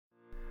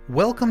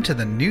Welcome to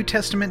the New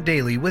Testament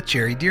Daily with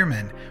Jerry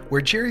Dearman,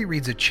 where Jerry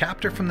reads a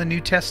chapter from the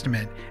New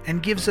Testament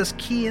and gives us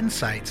key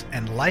insights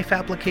and life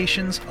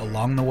applications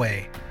along the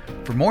way.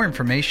 For more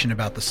information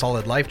about the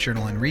Solid Life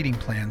Journal and reading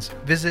plans,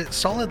 visit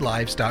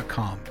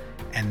solidlives.com.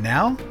 And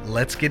now,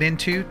 let's get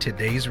into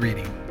today's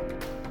reading.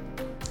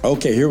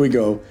 Okay, here we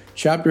go.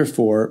 Chapter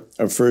 4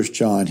 of 1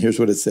 John. Here's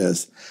what it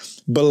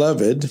says.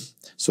 Beloved,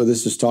 so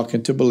this is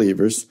talking to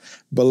believers,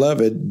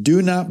 beloved,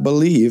 do not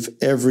believe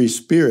every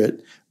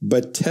spirit,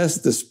 but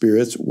test the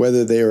spirits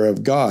whether they are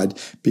of God,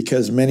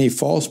 because many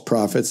false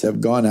prophets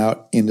have gone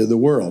out into the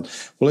world.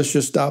 Well, let's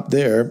just stop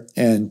there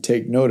and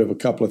take note of a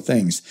couple of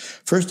things.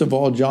 First of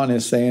all, John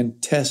is saying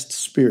test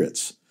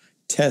spirits.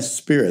 Test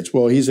spirits.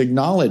 Well, he's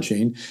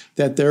acknowledging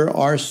that there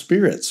are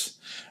spirits,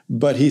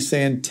 but he's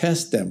saying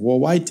test them. Well,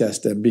 why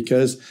test them?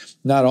 Because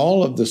not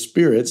all of the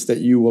spirits that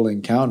you will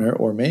encounter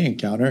or may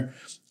encounter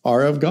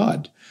are of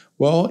God.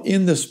 Well,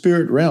 in the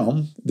spirit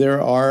realm,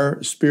 there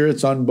are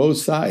spirits on both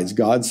sides,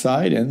 God's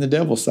side and the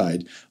devil's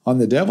side. On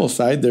the devil's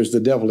side, there's the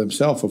devil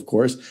himself, of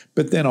course,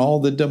 but then all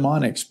the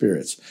demonic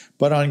spirits.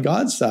 But on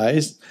God's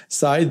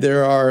side,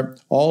 there are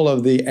all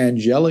of the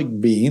angelic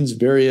beings,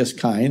 various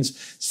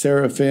kinds,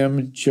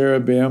 seraphim,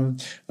 cherubim.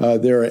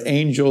 There are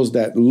angels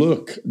that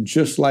look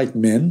just like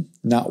men,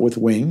 not with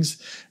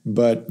wings,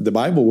 but the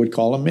Bible would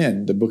call them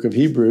men. The book of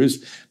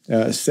Hebrews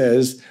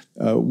says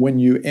when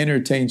you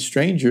entertain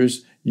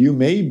strangers, you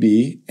may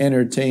be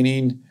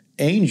entertaining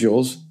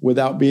angels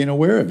without being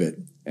aware of it.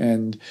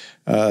 And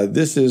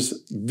this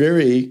is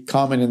very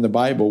common in the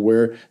Bible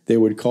where they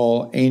would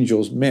call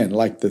angels men,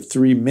 like the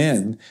three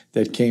men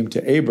that came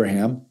to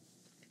Abraham.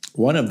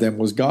 One of them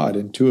was God,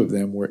 and two of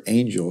them were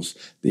angels,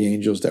 the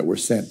angels that were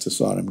sent to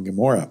Sodom and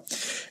Gomorrah.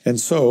 And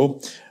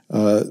so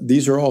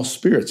these are all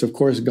spirits. Of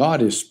course,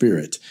 God is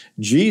spirit.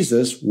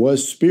 Jesus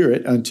was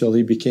spirit until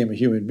he became a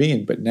human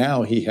being, but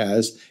now he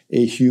has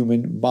a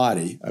human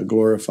body, a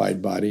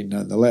glorified body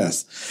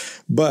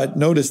nonetheless. But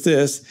notice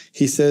this,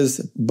 he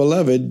says,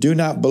 beloved, do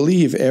not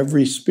believe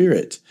every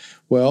spirit.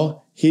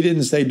 Well, he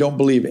didn't say don't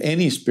believe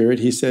any spirit.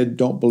 He said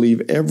don't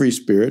believe every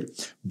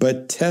spirit,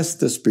 but test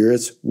the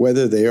spirits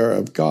whether they are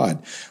of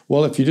God.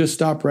 Well, if you just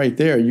stop right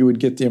there, you would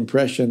get the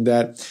impression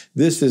that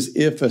this is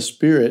if a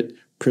spirit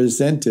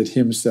presented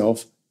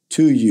himself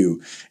to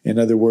you. In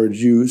other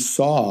words, you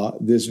saw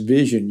this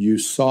vision, you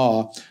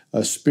saw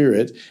a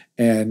spirit,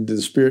 and the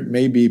spirit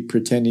may be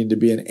pretending to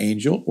be an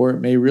angel, or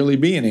it may really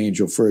be an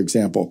angel, for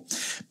example.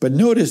 But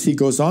notice he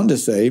goes on to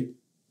say,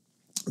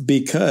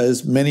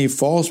 because many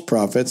false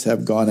prophets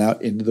have gone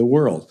out into the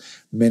world.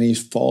 Many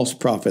false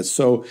prophets.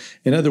 So,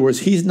 in other words,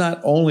 he's not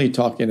only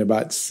talking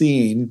about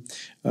seeing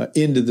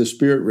into the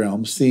spirit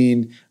realm,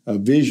 seeing a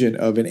vision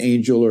of an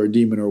angel or a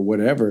demon or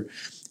whatever.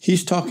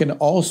 He's talking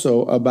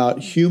also about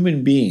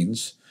human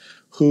beings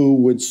who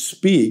would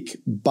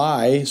speak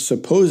by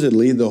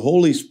supposedly the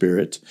Holy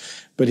Spirit,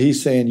 but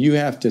he's saying you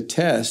have to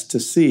test to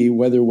see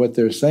whether what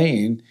they're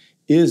saying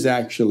is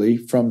actually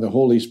from the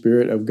Holy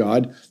Spirit of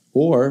God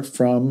or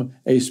from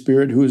a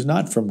spirit who is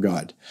not from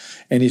God.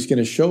 And he's going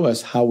to show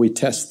us how we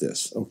test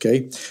this,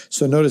 okay?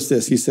 So notice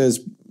this. He says,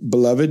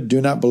 beloved, do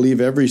not believe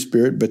every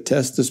spirit, but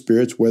test the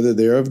spirits whether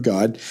they are of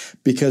God,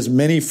 because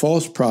many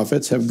false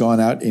prophets have gone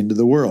out into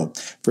the world.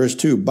 Verse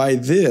 2, by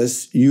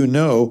this you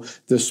know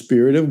the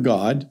Spirit of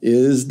God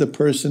is the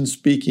person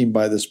speaking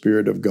by the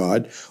Spirit of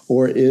God,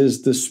 or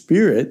is the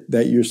spirit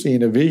that you're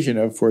seeing a vision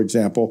of, for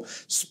example,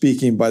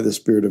 speaking by the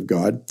Spirit of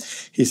God.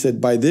 He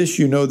said, by this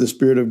you know the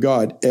Spirit of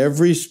God.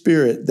 Every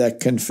spirit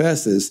that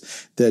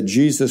confesses that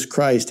Jesus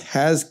Christ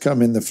has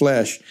come in the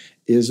flesh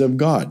is of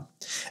God.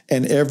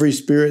 And every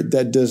spirit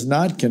that does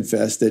not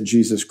confess that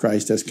Jesus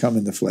Christ has come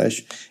in the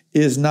flesh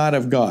is not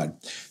of God.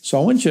 So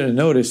I want you to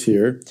notice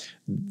here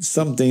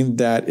something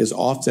that is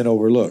often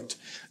overlooked.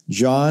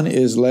 John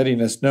is letting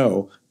us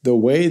know the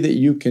way that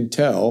you can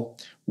tell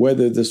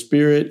whether the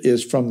spirit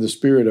is from the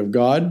Spirit of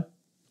God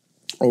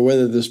or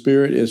whether the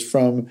spirit is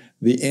from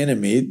the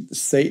enemy,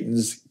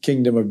 Satan's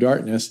kingdom of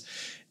darkness,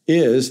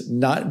 is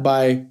not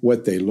by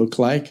what they look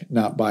like,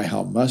 not by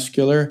how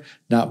muscular,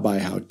 not by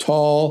how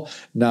tall,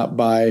 not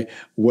by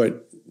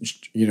what,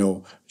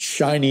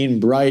 shining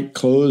bright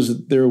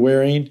clothes they're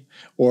wearing,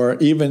 or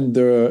even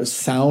the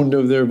sound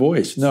of their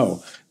voice.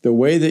 No, the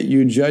way that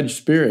you judge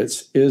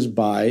spirits is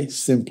by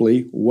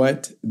simply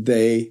what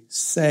they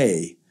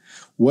say.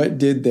 What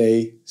did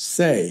they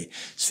say?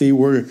 See,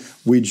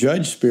 we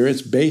judge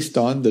spirits based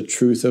on the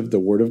truth of the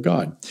Word of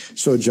God.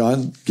 So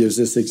John gives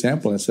this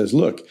example and says,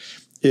 look,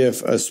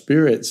 if a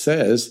spirit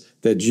says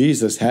that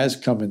Jesus has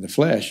come in the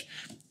flesh,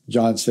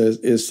 John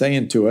is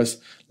saying to us,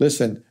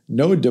 listen,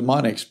 no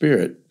demonic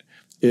spirit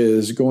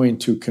is going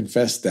to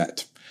confess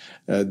that.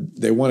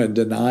 They want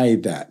to deny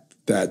that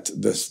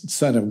the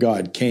Son of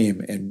God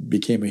came and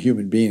became a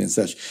human being and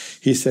such.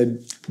 He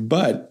said,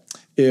 but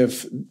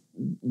if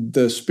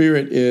the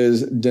spirit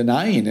is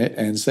denying it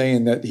and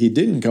saying that he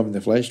didn't come in the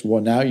flesh,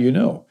 well, now you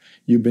know.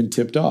 You've been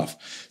tipped off.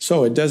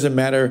 So it doesn't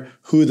matter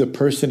who the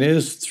person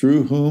is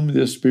through whom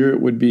the spirit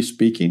would be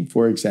speaking,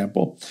 for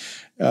example.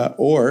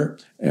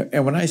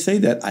 And when I say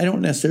that, I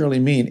don't necessarily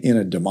mean in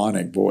a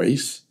demonic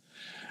voice.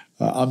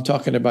 I'm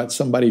talking about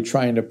somebody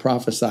trying to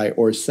prophesy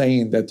or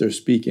saying that they're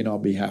speaking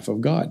on behalf of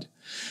God.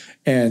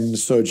 And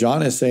so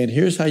John is saying,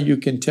 here's how you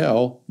can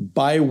tell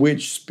by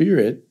which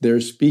spirit they're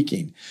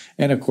speaking.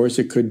 And of course,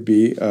 it could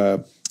be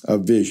a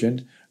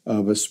vision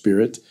of a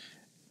spirit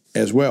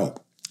as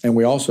well. And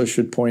we also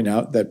should point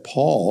out that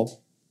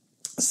Paul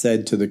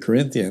said to the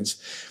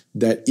Corinthians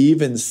that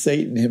even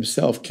Satan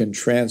himself can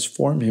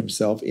transform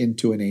himself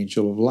into an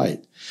angel of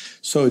light.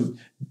 So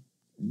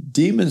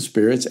demon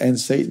spirits and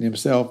Satan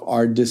himself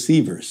are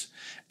deceivers.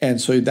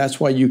 And so that's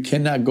why you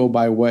cannot go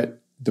by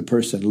what the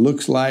person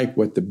looks like,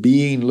 what the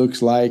being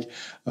looks like,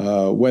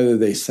 whether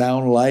they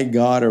sound like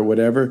God or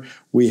whatever.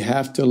 We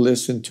have to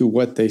listen to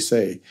what they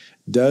say.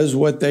 Does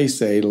what they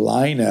say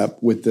line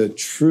up with the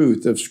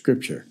truth of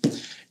Scripture?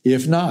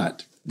 If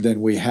not,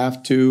 then we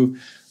have to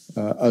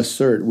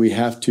assert, we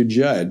have to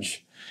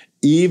judge,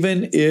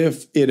 even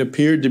if it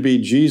appeared to be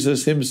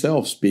Jesus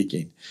himself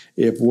speaking.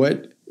 If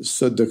what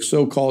the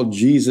so-called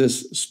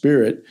Jesus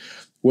spirit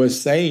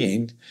was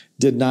saying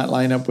did not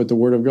line up with the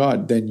Word of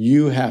God, then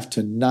you have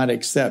to not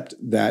accept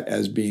that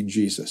as being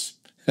Jesus.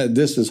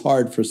 This is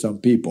hard for some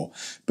people,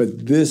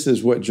 but this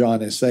is what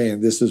John is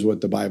saying. This is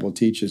what the Bible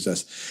teaches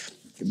us.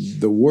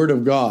 The Word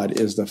of God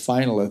is the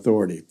final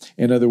authority.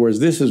 In other words,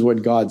 this is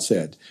what God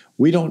said.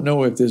 We don't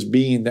know if this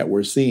being that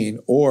we're seeing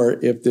or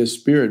if this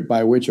spirit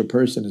by which a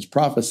person is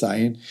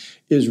prophesying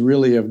is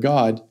really of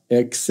God,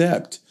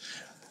 except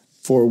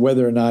for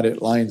whether or not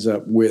it lines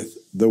up with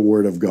the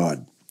Word of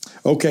God.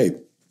 Okay,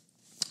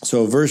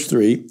 so verse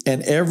 3,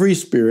 and every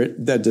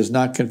spirit that does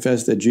not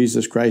confess that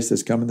Jesus Christ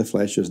has come in the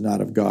flesh is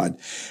not of God.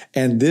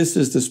 And this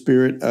is the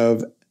spirit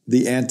of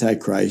the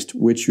Antichrist,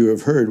 which you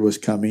have heard was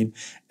coming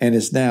and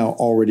is now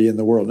already in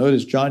the world.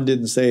 Notice John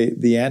didn't say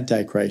the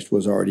Antichrist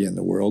was already in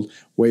the world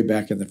way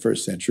back in the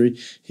first century.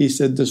 He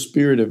said the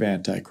spirit of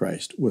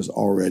Antichrist was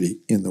already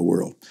in the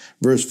world.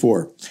 Verse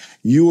 4,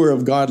 you are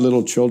of God,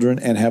 little children,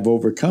 and have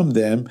overcome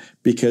them,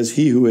 because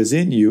he who is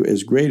in you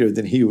is greater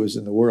than he who is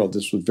in the world.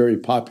 This was very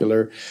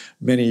popular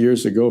many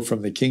years ago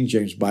from the King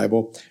James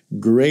Bible.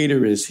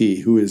 Greater is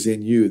he who is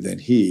in you than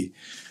he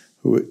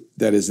who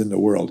that is in the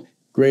world.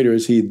 Greater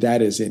is he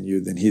that is in you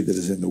than he that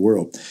is in the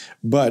world.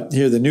 But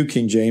here, the New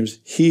King James,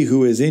 he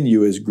who is in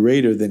you is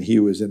greater than he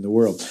who is in the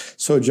world.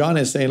 So John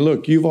is saying,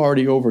 look, you've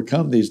already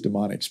overcome these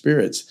demonic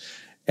spirits.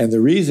 And the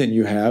reason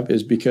you have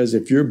is because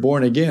if you're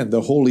born again,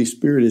 the Holy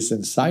Spirit is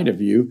inside of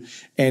you,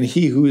 and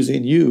he who is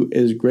in you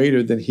is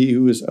greater than he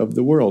who is of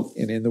the world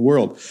and in the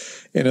world.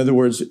 In other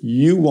words,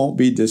 you won't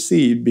be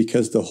deceived,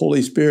 because the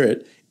Holy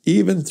Spirit,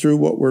 even through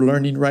what we're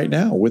learning right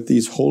now with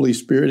these Holy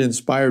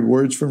Spirit-inspired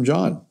words from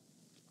John,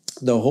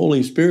 the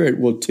Holy Spirit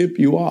will tip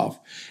you off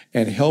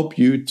and help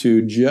you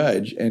to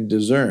judge and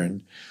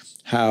discern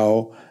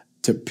how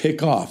to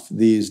pick off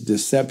these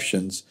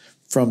deceptions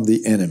from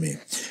the enemy.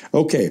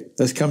 Okay,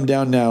 let's come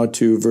down now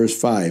to verse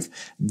 5.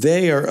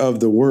 They are of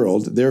the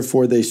world,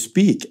 therefore they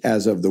speak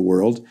as of the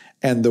world,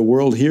 and the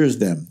world hears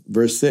them.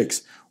 Verse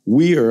 6.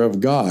 We are of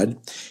God.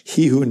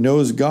 He who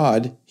knows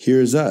God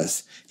hears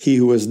us. He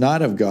who is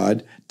not of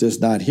God does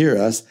not hear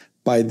us.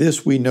 By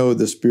this we know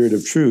the spirit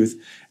of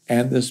truth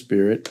and the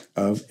spirit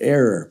of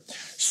error.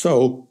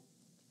 So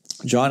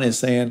John is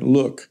saying,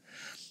 look,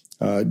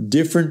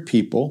 different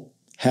people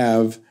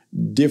have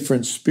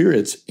different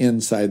spirits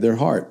inside their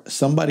heart.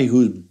 Somebody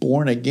who's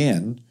born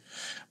again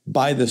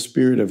by the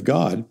Spirit of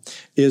God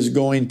is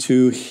going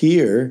to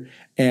hear,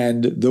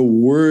 and the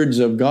words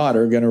of God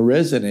are going to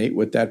resonate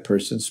with that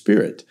person's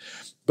spirit.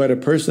 But a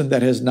person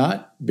that has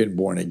not been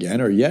born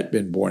again or yet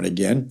been born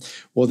again,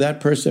 well, that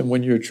person,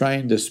 when you're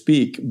trying to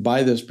speak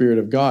by the Spirit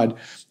of God,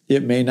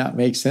 it may not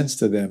make sense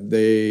to them.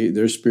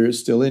 Their spirit's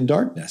still in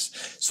darkness.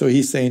 So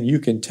he's saying you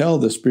can tell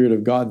the Spirit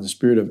of God and the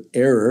spirit of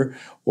error,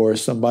 or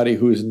somebody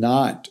who's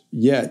not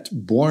yet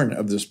born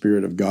of the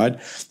Spirit of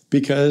God,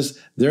 because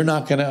they're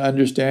not going to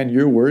understand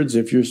your words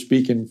if you're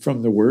speaking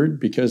from the Word,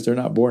 because they're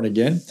not born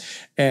again.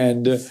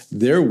 And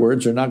their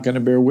words are not going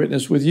to bear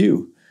witness with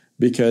you,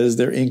 because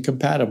they're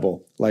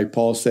incompatible. Like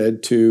Paul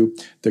said to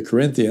the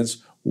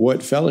Corinthians,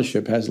 what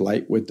fellowship has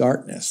light with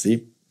darkness?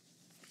 See?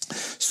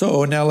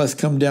 So now let's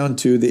come down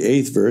to the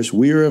 8th verse.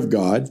 We are of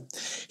God.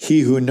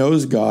 He who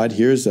knows God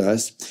hears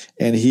us,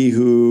 and he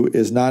who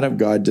is not of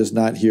God does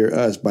not hear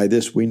us. By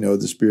this we know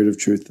the spirit of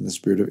truth and the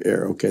spirit of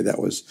error. Okay, that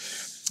was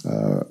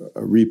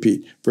a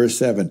repeat. Verse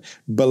 7.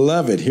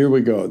 Beloved, here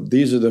we go.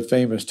 These are the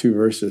famous 2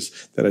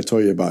 verses that I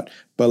told you about.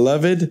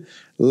 Beloved,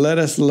 let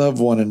us love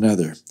one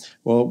another.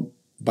 Well,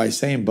 by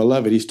saying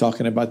beloved, he's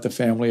talking about the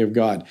family of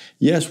God.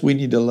 Yes, we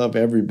need to love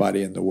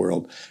everybody in the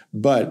world,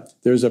 but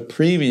there's a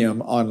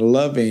premium on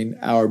loving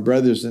our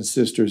brothers and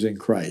sisters in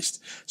Christ.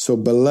 So,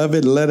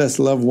 beloved, let us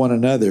love one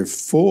another,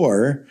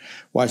 for,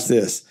 watch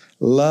this,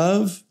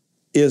 love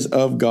is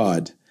of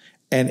God,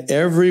 and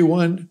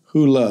everyone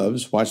who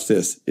loves, watch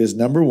this, is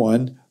number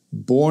 1,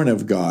 born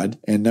of God,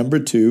 and number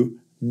 2,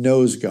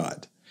 knows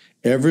God.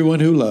 Everyone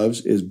who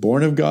loves is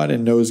born of God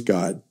and knows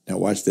God. Now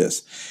watch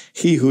this.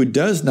 He who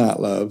does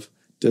not love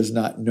does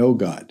not know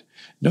God.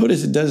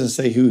 Notice it doesn't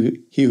say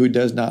he who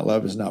does not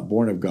love is not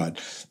born of God,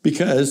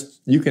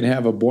 because you can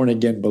have a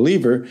born-again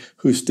believer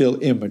who's still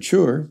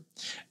immature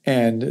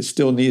and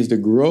still needs to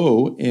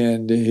grow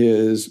in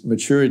his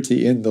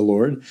maturity in the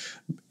Lord,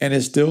 and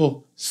is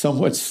still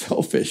somewhat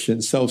selfish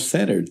and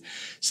self-centered.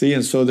 See,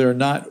 and so they're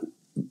not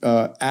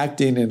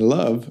acting in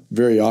love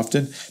very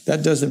often.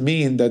 That doesn't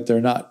mean that they're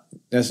not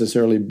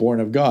necessarily born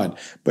of God.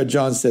 But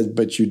John says,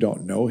 but you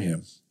don't know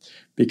him.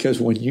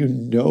 Because when you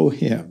know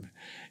him,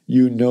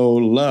 you know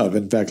love.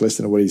 In fact,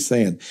 listen to what he's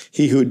saying.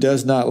 He who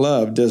does not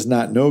love does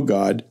not know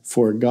God,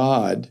 for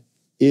God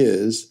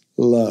is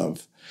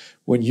love.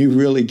 When you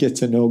really get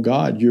to know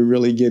God, you're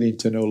really getting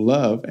to know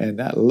love, and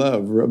that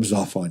love rubs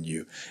off on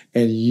you.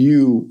 And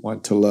you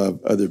want to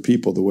love other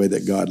people the way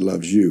that God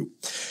loves you.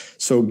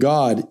 So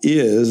God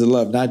is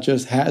love, not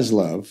just has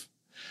love,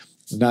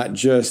 not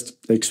just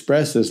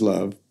expresses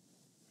love,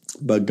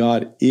 but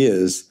God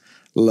is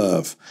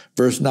love.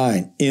 Verse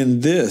 9,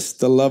 in this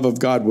the love of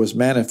God was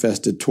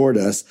manifested toward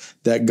us,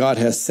 that God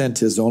has sent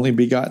his only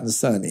begotten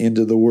Son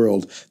into the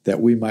world that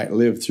we might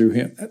live through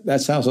him.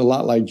 That sounds a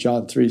lot like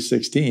John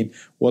 3:16.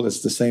 Well,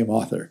 it's the same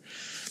author,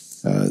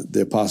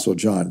 the Apostle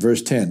John.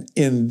 Verse 10,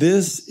 in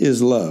this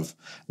is love,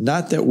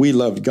 not that we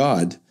loved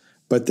God,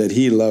 but that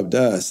he loved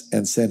us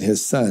and sent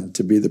his Son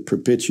to be the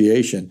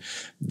propitiation,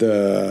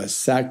 the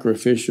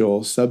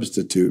sacrificial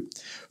substitute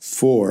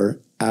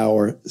for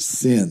our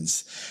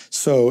sins.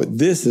 So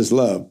this is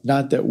love,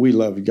 not that we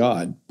loved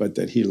God, but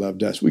that he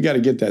loved us. We got to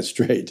get that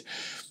straight.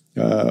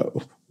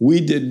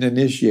 We didn't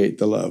initiate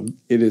the love.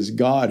 It is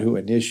God who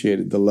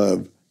initiated the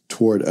love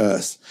toward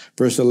us.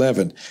 Verse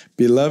 11,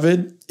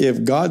 beloved,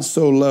 if God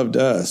so loved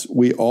us,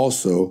 we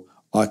also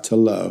ought to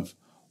love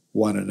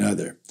one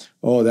another.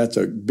 Oh, that's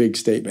a big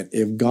statement.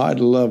 If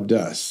God loved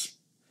us,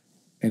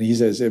 and he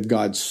says, if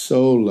God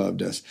so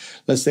loved us,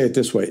 let's say it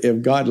this way.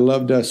 If God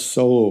loved us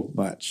so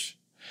much,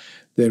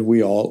 then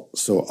we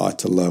also ought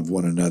to love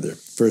one another.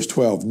 Verse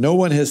 12, no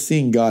one has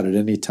seen God at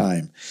any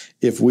time.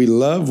 If we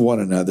love one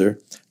another,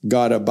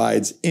 God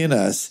abides in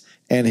us,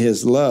 and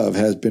his love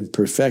has been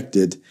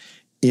perfected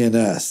in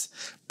us.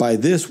 By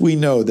this we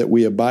know that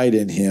we abide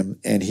in him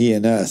and he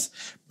in us,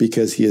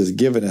 because he has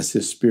given us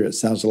his Spirit.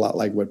 Sounds a lot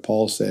like what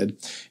Paul said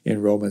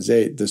in Romans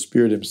 8. The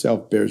Spirit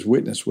himself bears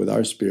witness with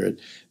our spirit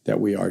that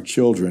we are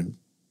children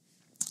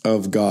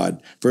of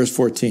God. Verse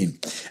 14,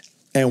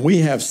 and we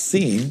have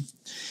seen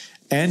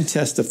and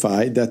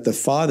testified that the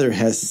Father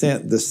has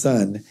sent the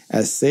Son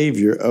as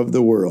Savior of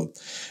the world.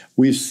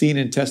 We've seen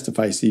and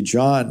testified. See,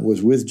 John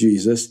was with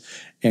Jesus,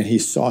 and he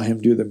saw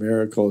him do the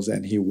miracles,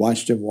 and he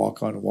watched him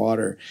walk on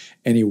water,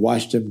 and he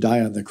watched him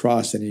die on the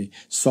cross, and he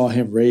saw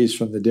him raised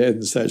from the dead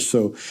and such.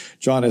 So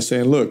John is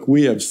saying, look,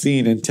 we have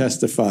seen and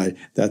testified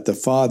that the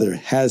Father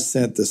has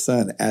sent the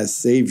Son as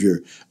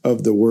Savior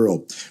of the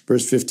world.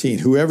 Verse 15,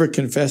 whoever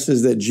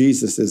confesses that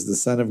Jesus is the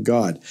Son of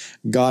God,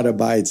 God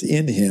abides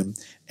in him,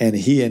 and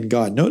he in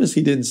God. Notice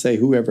he didn't say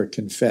whoever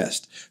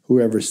confessed,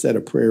 whoever said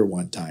a prayer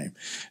one time.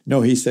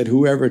 No, he said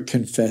whoever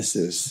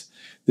confesses.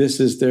 This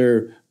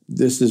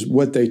is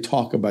what they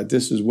talk about.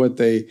 This is what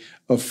they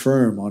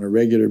affirm on a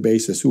regular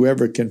basis.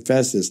 Whoever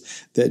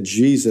confesses that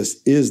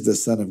Jesus is the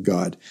Son of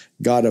God,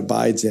 God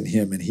abides in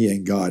him and he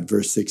in God.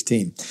 Verse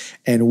 16,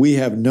 and we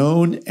have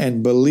known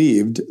and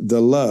believed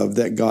the love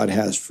that God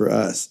has for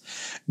us.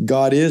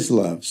 God is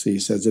love. See, he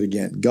says it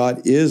again.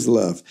 God is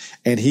love.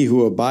 And he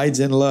who abides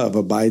in love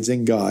abides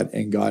in God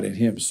and God in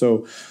him.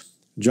 So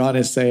John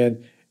is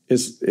saying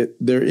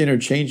they're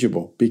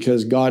interchangeable,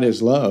 because God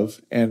is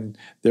love and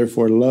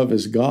therefore love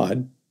is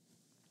God.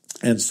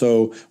 And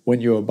so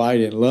when you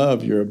abide in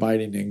love, you're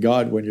abiding in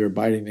God. When you're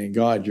abiding in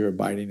God, you're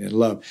abiding in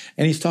love.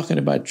 And he's talking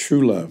about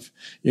true love.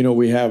 You know,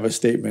 we have a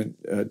statement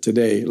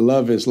today,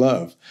 love is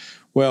love.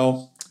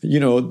 Well, you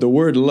know, the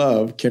word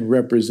love can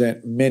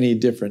represent many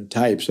different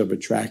types of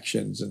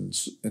attractions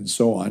and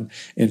so on.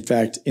 In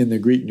fact, in the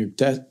Greek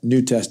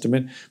New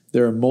Testament,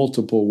 there are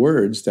multiple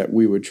words that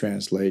we would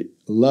translate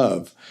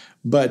love,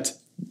 but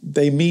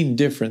they mean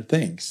different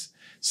things.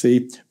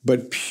 See,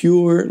 but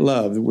pure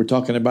love, we're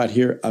talking about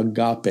here,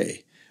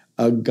 agape,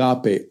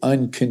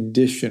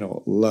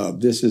 unconditional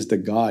love. This is the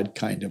God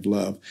kind of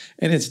love.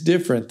 And it's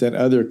different than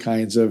other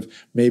kinds of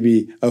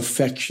maybe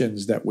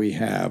affections that we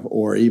have,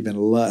 or even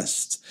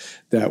lust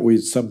that we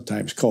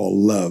sometimes call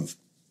love.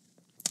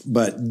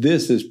 But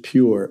this is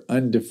pure,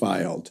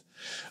 undefiled,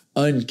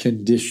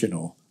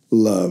 unconditional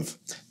love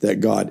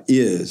that God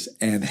is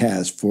and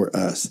has for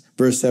us.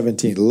 Verse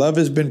 17, love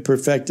has been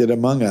perfected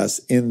among us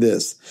in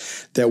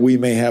this, that we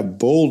may have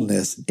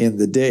boldness in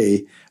the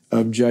day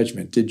of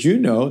judgment. Did you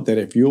know that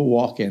if you'll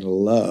walk in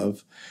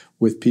love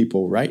with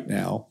people right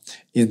now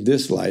in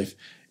this life,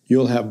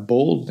 you'll have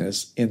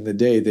boldness in the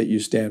day that you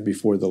stand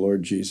before the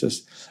Lord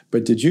Jesus?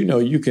 But did you know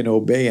you can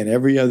obey in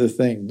every other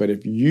thing, but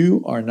if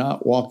you are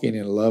not walking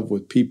in love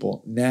with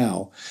people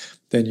now,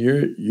 then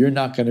you're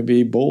not going to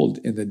be bold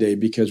in the day,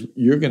 because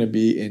you're going to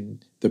be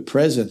in the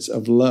presence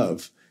of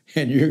love,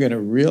 and you're going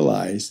to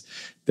realize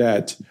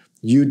that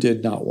you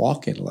did not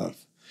walk in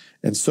love.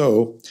 And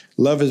so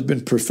love has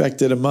been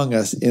perfected among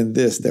us in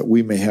this, that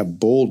we may have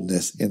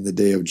boldness in the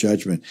day of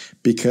judgment.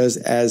 Because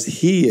as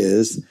he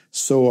is,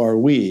 so are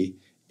we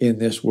in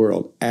this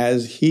world.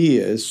 As he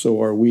is,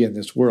 so are we in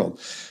this world.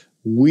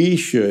 We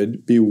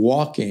should be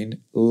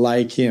walking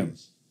like him.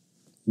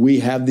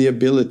 We have the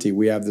ability.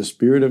 We have the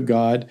Spirit of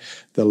God.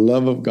 The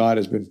love of God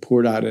has been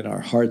poured out in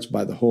our hearts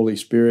by the Holy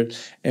Spirit.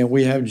 And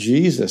we have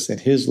Jesus and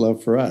his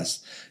love for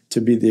us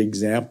to be the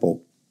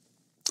example,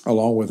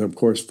 along with, of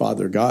course,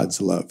 Father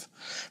God's love.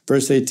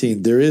 Verse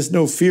 18, there is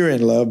no fear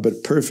in love,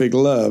 but perfect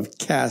love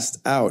casts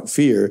out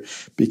fear,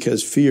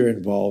 because fear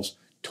involves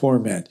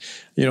torment.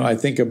 I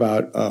think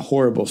about a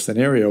horrible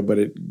scenario, but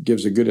it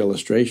gives a good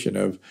illustration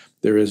of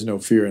there is no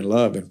fear in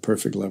love, and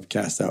perfect love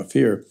casts out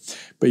fear.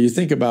 But you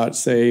think about,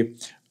 say,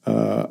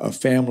 a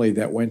family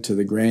that went to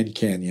the Grand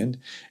Canyon,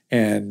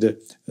 and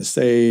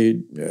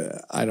say,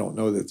 I don't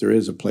know that there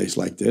is a place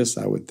like this.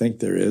 I would think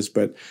there is,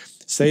 but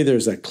say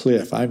there's a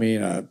cliff. I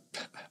mean, a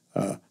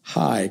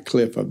high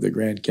cliff of the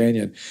Grand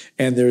Canyon,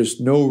 and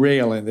there's no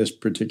rail in this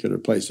particular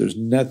place. There's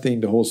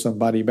nothing to hold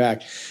somebody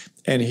back.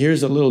 And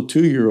here's a little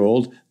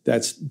 2-year-old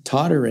that's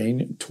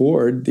tottering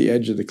toward the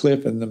edge of the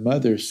cliff, and the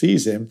mother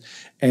sees him,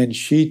 and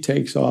she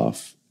takes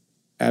off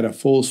at a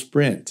full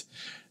sprint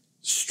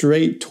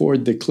straight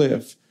toward the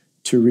cliff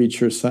to reach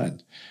her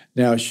son.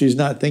 Now, she's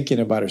not thinking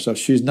about herself.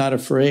 She's not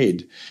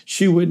afraid.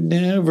 She would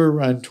never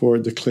run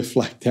toward the cliff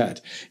like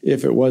that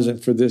if it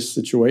wasn't for this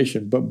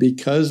situation. But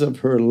because of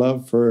her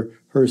love for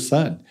her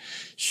son,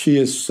 she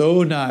is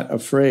so not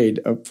afraid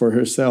for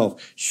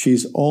herself.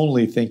 She's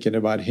only thinking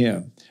about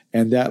him.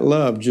 And that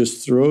love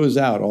just throws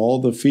out all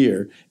the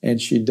fear,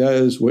 and she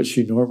does what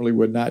she normally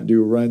would not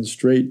do, run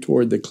straight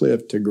toward the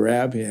cliff to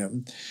grab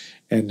him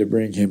and to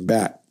bring him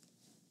back.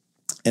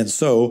 And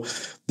so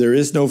there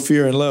is no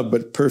fear in love,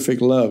 but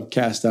perfect love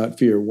casts out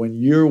fear. When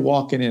you're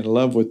walking in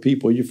love with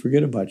people, you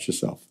forget about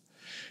yourself.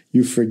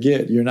 You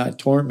forget. You're not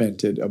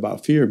tormented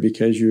about fear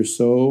because you're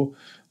so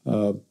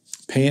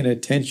paying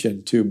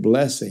attention to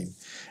blessing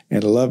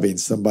and loving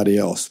somebody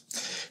else.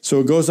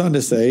 So it goes on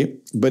to say,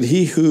 but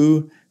he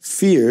who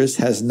fears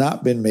has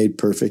not been made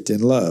perfect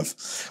in love.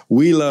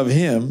 We love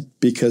him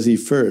because he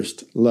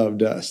first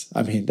loved us.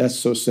 I mean, that's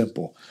so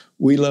simple.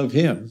 We love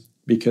him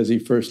because he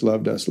first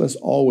loved us. Let's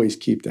always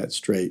keep that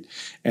straight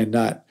and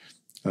not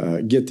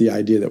get the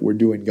idea that we're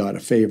doing God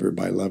a favor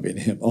by loving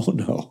him. Oh,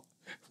 no.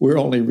 We're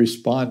only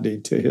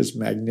responding to his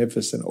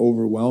magnificent,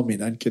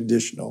 overwhelming,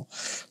 unconditional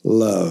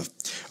love.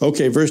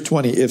 Okay, verse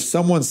 20. If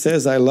someone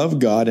says, I love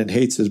God, and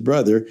hates his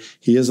brother,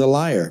 he is a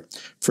liar.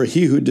 For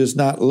he who does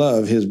not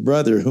love his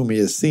brother whom he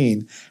has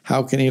seen,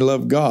 how can he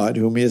love God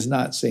whom he has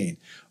not seen?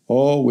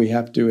 Oh, we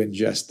have to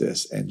ingest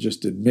this and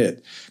just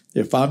admit,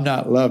 if I'm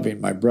not loving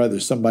my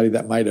brother, somebody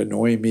that might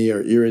annoy me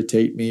or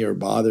irritate me or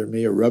bother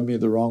me or rub me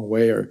the wrong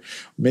way or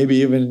maybe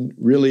even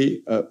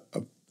really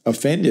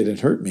offended and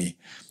hurt me,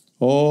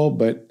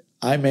 but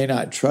I may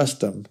not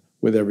trust them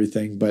with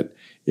everything. But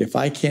if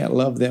I can't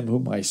love them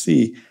whom I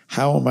see,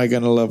 how am I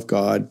going to love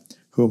God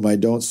whom I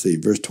don't see?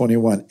 Verse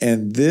 21,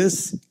 and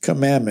this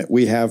commandment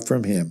we have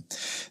from him,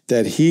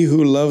 that he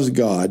who loves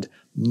God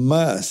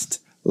must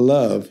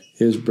love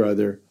his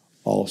brother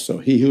also.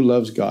 He who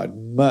loves God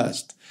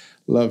must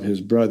love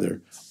his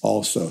brother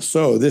also.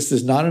 So this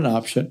is not an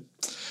option.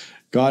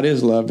 God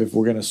is love. If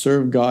we're going to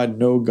serve God,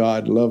 know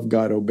God, love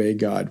God, obey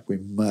God, we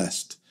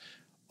must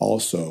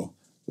also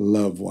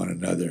love one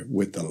another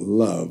with the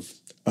love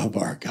of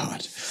our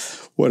God.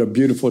 What a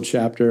beautiful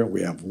chapter.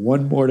 We have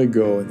one more to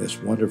go in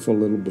this wonderful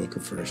little book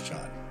of 1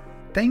 John.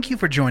 Thank you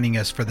for joining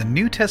us for the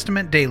New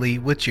Testament Daily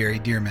with Jerry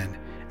Dearman.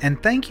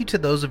 And thank you to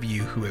those of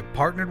you who have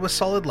partnered with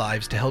Solid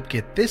Lives to help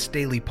get this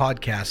daily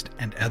podcast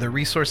and other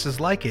resources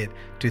like it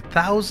to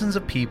thousands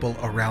of people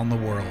around the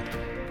world.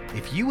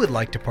 If you would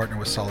like to partner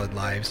with Solid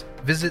Lives,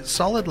 visit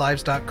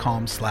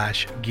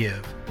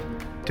solidlives.com/give.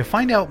 To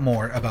find out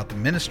more about the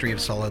ministry of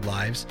Solid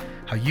Lives,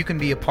 how you can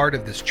be a part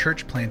of this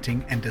church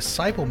planting and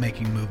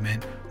disciple-making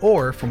movement,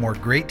 or for more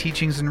great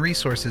teachings and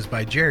resources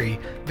by Jerry,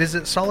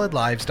 visit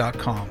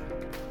solidlives.com.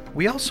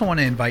 We also want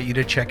to invite you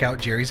to check out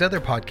Jerry's other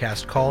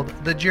podcast called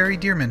The Jerry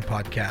Dearman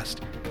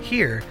Podcast.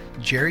 Here,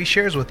 Jerry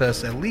shares with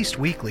us at least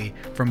weekly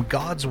from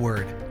God's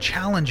Word,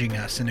 challenging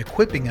us and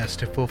equipping us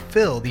to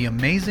fulfill the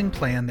amazing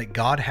plan that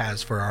God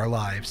has for our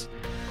lives.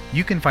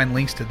 You can find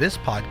links to this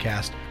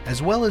podcast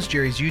as well as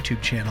Jerry's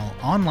YouTube channel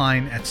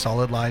online at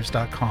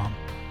solidlives.com.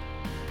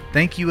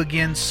 Thank you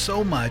again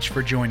so much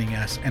for joining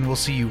us, and we'll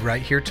see you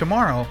right here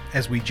tomorrow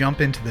as we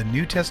jump into the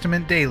New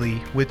Testament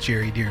Daily with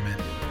Jerry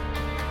Dearman.